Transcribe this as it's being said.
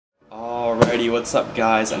Alrighty, what's up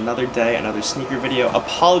guys? Another day, another sneaker video.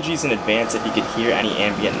 Apologies in advance if you could hear any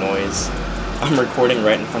ambient noise. I'm recording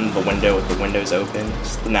right in front of the window with the windows open.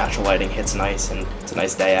 Just the natural lighting hits nice and it's a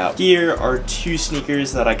nice day out. Here are two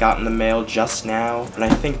sneakers that I got in the mail just now, and I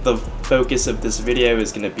think the focus of this video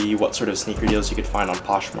is going to be what sort of sneaker deals you could find on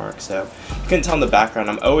Poshmark. So you couldn't tell in the background,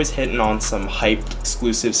 I'm always hitting on some hyped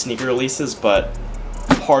exclusive sneaker releases, but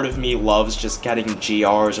part of me loves just getting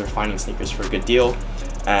GRs or finding sneakers for a good deal.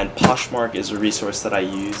 And Poshmark is a resource that I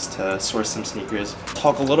use to source some sneakers.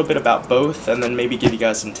 Talk a little bit about both and then maybe give you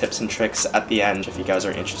guys some tips and tricks at the end if you guys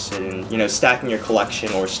are interested in, you know, stacking your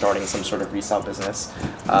collection or starting some sort of resale business.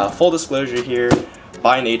 Full disclosure here,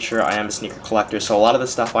 by nature I am a sneaker collector, so a lot of the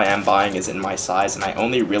stuff I am buying is in my size and I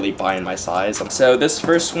only really buy in my size. So this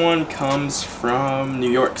first one comes from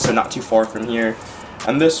New York, so not too far from here.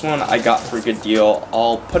 And this one I got for a good deal.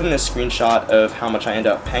 I'll put in a screenshot of how much I end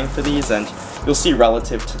up paying for these, and you'll see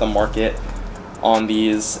relative to the market on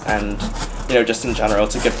these, and you know, just in general,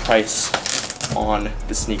 it's a good price on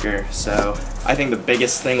the sneaker. So I think the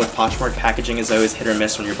biggest thing with Poshmark packaging is always hit or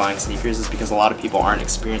miss when you're buying sneakers, is because a lot of people aren't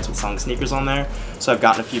experienced with selling sneakers on there. So I've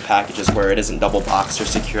gotten a few packages where it isn't double boxed or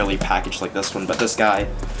securely packaged like this one, but this guy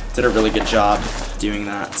did a really good job doing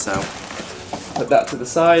that. So put that to the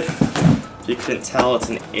side. If you couldn't tell, it's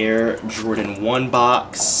an Air Jordan 1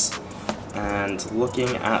 box. And looking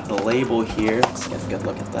at the label here, let's get a good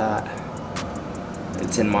look at that.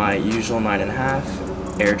 It's in my usual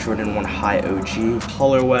 9.5. Air Jordan 1 High OG.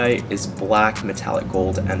 Colorway is black, metallic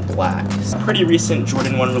gold, and black. Pretty recent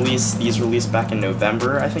Jordan 1 release. These released back in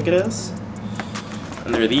November, I think it is.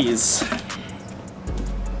 And they're these.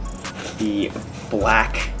 The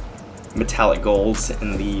black metallic golds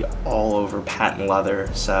in the all over patent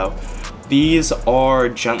leather. So these are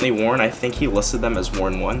gently worn. I think he listed them as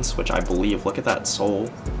worn ones, which I believe. Look at that sole.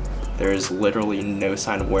 There's literally no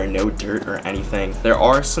sign of wear, no dirt or anything. There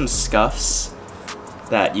are some scuffs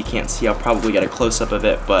that you can't see. I'll probably get a close-up of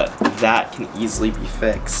it, but that can easily be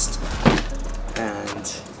fixed.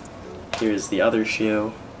 And here's the other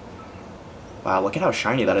shoe. Wow, look at how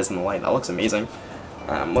shiny that is in the light. That looks amazing.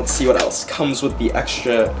 Let's see what else comes with the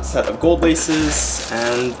extra set of gold laces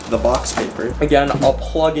and the box paper. Again, I'll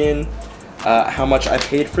plug in how much I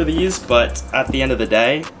paid for these, but at the end of the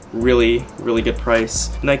day, really good price.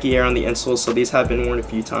 Nike Air on the insoles, so these have been worn a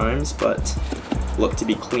few times, but look to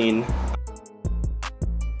be clean.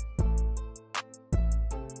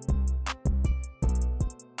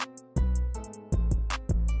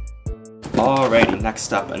 Alrighty,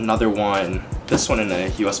 next up, another one. This one in a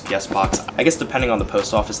USPS box. I guess depending on the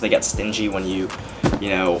post office, they get stingy when you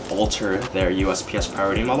know, alter their USPS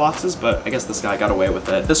priority mailboxes, but I guess this guy got away with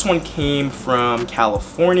it. This one came from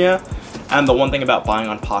California, and the one thing about buying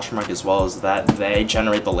on Poshmark as well is that they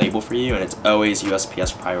generate the label for you, and it's always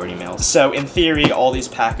USPS priority mail. So in theory, all these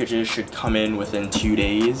packages should come in within 2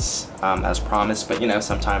 days, as promised, but you know,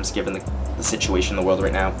 sometimes given the situation in the world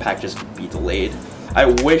right now, packages could be delayed. I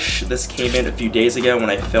wish this came in a few days ago when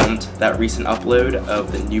I filmed that recent upload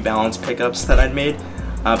of the New Balance pickups that I'd made.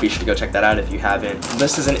 Be sure to go check that out if you haven't.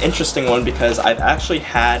 This is an interesting one because I've actually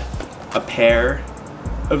had a pair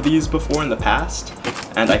of these before in the past,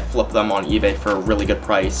 and I flipped them on eBay for a really good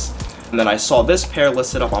price. And then I saw this pair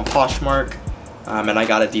listed up on Poshmark, and I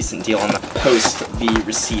got a decent deal on that. Post the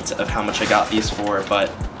receipt of how much I got these for, but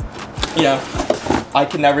you know, I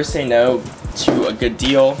can never say no to a good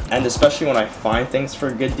deal, and especially when I find things for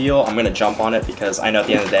a good deal, I'm gonna jump on it because I know at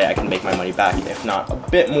the end of the day I can make my money back, if not a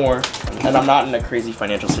bit more. And I'm not in a crazy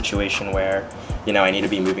financial situation where, you know, I need to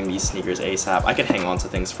be moving these sneakers ASAP. I could hang on to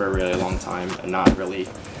things for a really long time and not really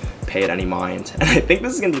pay it any mind. And I think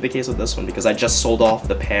this is gonna be the case with this one because I just sold off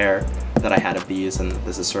the pair that I had of these, and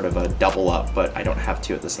this is sort of a double up, but I don't have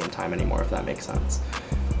two at the same time anymore, if that makes sense.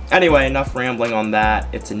 Anyway, enough rambling on that.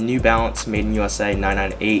 It's a New Balance made in USA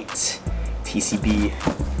 998 TCB,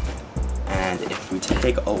 and if we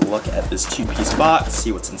take a look at this two-piece box,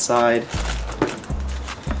 see what's inside,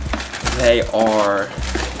 they are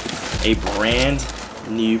a brand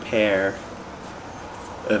new pair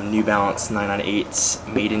of New Balance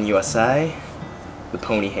 998s made in USA, the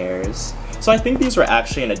pony hairs. So I think these were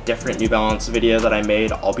actually in a different New Balance video that I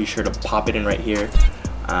made. I'll be sure to pop it in right here.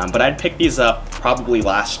 But I'd picked these up probably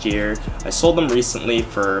last year. I sold them recently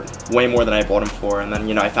for way more than I bought them for, and then,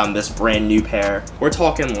 you know, I found this brand new pair. We're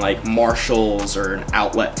talking like Marshalls or an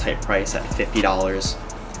outlet type price at $50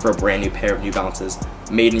 for a brand new pair of New Balances,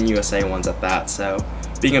 made in USA ones at that. So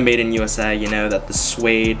being a made in USA, you know that the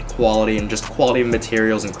suede quality and just quality of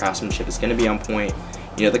materials and craftsmanship is gonna be on point.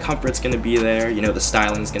 You know, the comfort's gonna be there, you know, the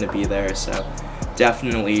styling's gonna be there, so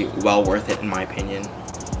definitely well worth it in my opinion.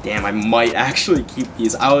 damn, I might actually keep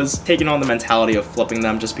these. I was taking on the mentality of flipping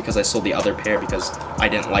them just because I sold the other pair because I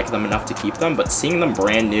didn't like them enough to keep them, but seeing them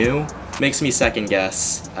brand new makes me second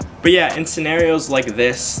guess. But yeah, in scenarios like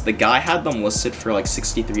this, the guy had them listed for like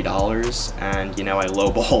 $63, and you know, I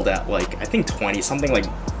lowballed at like, I think 20, something like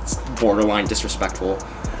borderline disrespectful.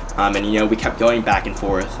 And you know, we kept going back and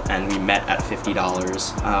forth, and we met at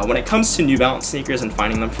 $50. When it comes to New Balance sneakers and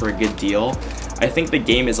finding them for a good deal, I think the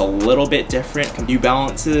game is a little bit different. New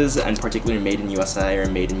Balances, and particularly made in USA or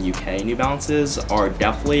made in UK New Balances, are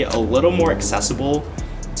definitely a little more accessible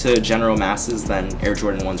to general masses than Air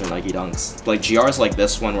Jordan 1s or Nike Dunks. Like GRs like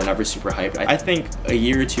this one were never super hyped. I think a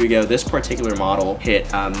year or two ago, this particular model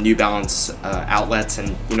hit New Balance outlets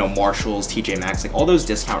and, you know, Marshalls, TJ Maxx, like all those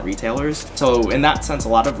discount retailers. So in that sense, a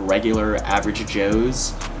lot of regular average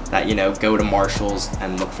Joes that, you know, go to Marshalls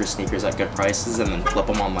and look for sneakers at good prices and then flip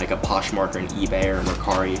them on like a Poshmark or an eBay or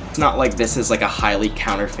Mercari. It's not like this is like a highly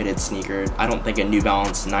counterfeited sneaker. I don't think a New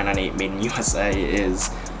Balance 998 made in USA is,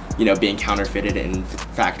 you know, being counterfeited in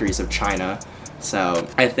factories of China. So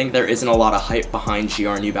I think there isn't a lot of hype behind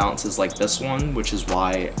GR New Balances like this one, which is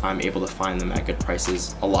why I'm able to find them at good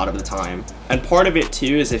prices a lot of the time. And part of it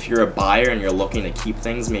too is if you're a buyer and you're looking to keep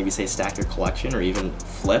things, maybe say stack your collection or even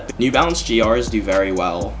flip, New Balance GRs do very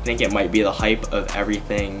well. I think it might be the hype of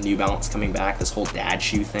everything New Balance coming back, this whole dad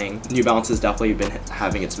shoe thing. New Balance has definitely been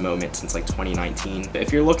having its moment since like 2019.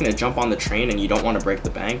 If you're looking to jump on the train and you don't want to break the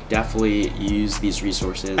bank, definitely use these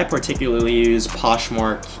resources. I particularly use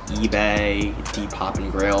Poshmark, eBay, Depop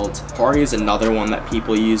and Grailed. Mercari is another one that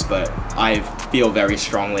people use, but I feel very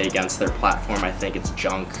strongly against their platform. I think it's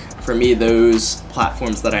junk. For me, those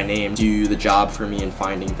platforms that I named do the job for me in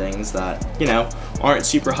finding things that, you know, aren't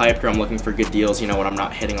super hyped, or I'm looking for good deals, you know, when I'm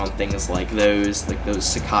not hitting on things like those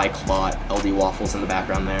Sakai Clot LD waffles in the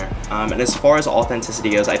background there. And as far as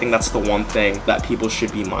authenticity goes, I think that's the one thing that people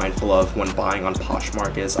should be mindful of when buying on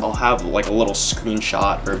Poshmark is I'll have like a little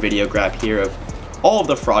screenshot or video grab here of all of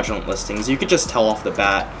the fraudulent listings. You could just tell off the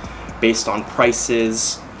bat based on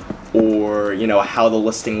prices or, you know, how the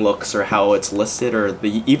listing looks or how it's listed, or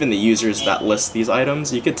even the users that list these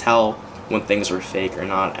items. You could tell when things are fake or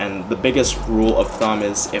not. And the biggest rule of thumb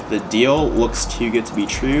is if the deal looks too good to be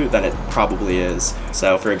true, then it probably is.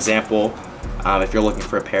 So for example, if you're looking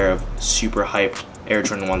for a pair of super hyped Air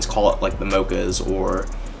Jordan 1s, call it like the Mochas, or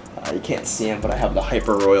you can't see them, but I have the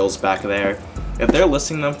Hyper Royals back there. If they're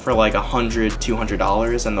listing them for like $100,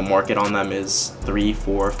 $200 and the market on them is $300,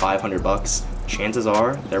 $400, $500, chances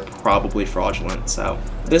are they're probably fraudulent. So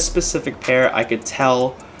this specific pair, I could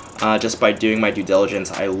tell just by doing my due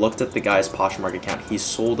diligence. I looked at the guy's Poshmark account. He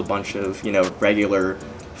sold a bunch of, you know, regular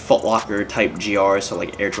Foot Locker type GRs, so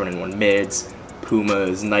like Air Jordan 1 mids,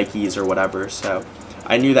 Pumas, Nikes, or whatever. So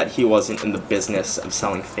I knew that he wasn't in the business of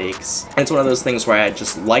selling fakes. And it's one of those things where I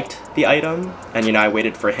just liked the item, and you know, I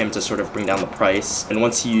waited for him to sort of bring down the price. And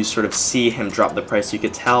once you sort of see him drop the price, you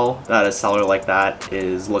could tell that a seller like that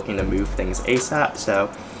is looking to move things ASAP.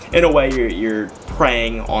 So in a way, you're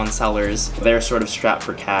preying on sellers. They're sort of strapped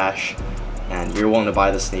for cash, and you're willing to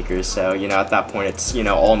buy the sneakers. So, you know, at that point, it's, you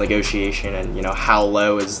know, all negotiation, and, you know, how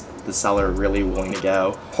low is the seller really willing to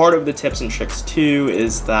go. Part of the tips and tricks too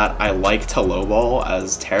is that I like to lowball,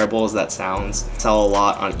 as terrible as that sounds. Sell a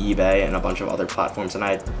lot on eBay and a bunch of other platforms, and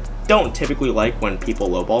I don't typically like when people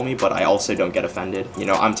lowball me, but I also don't get offended. You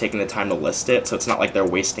know, I'm taking the time to list it, so it's not like they're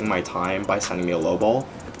wasting my time by sending me a lowball.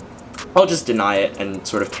 I'll just deny it and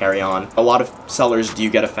sort of carry on. A lot of sellers do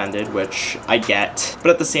get offended, which I get,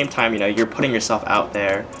 but at the same time, you know, you're putting yourself out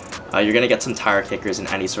there. You're gonna get some tire kickers in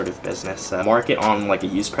any sort of business. Market on like a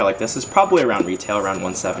used pair like this is probably around retail, around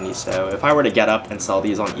 170. So if I were to get up and sell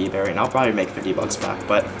these on eBay, and I'll probably make 50 bucks back.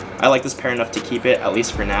 But I like this pair enough to keep it, at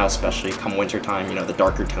least for now, especially come winter time, you know, the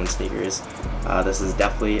darker tone sneakers. This is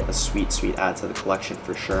definitely a sweet, sweet add to the collection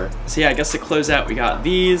for sure. So yeah, I guess to close out, we got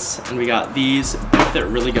these and we got these, both at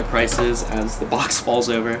really good prices as the box falls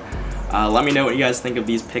over. Let me know what you guys think of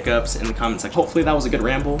these pickups in the comments section. Hopefully that was a good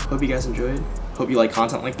ramble. Hope you guys enjoyed. Hope you like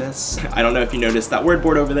content like this. I don't know if you noticed that word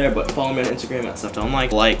board over there, but follow me on Instagram at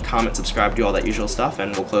stuff.unlike. Like, comment, subscribe, do all that usual stuff,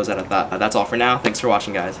 and we'll close out at that. That's all for now. Thanks for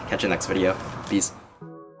watching, guys. Catch you next video. Peace.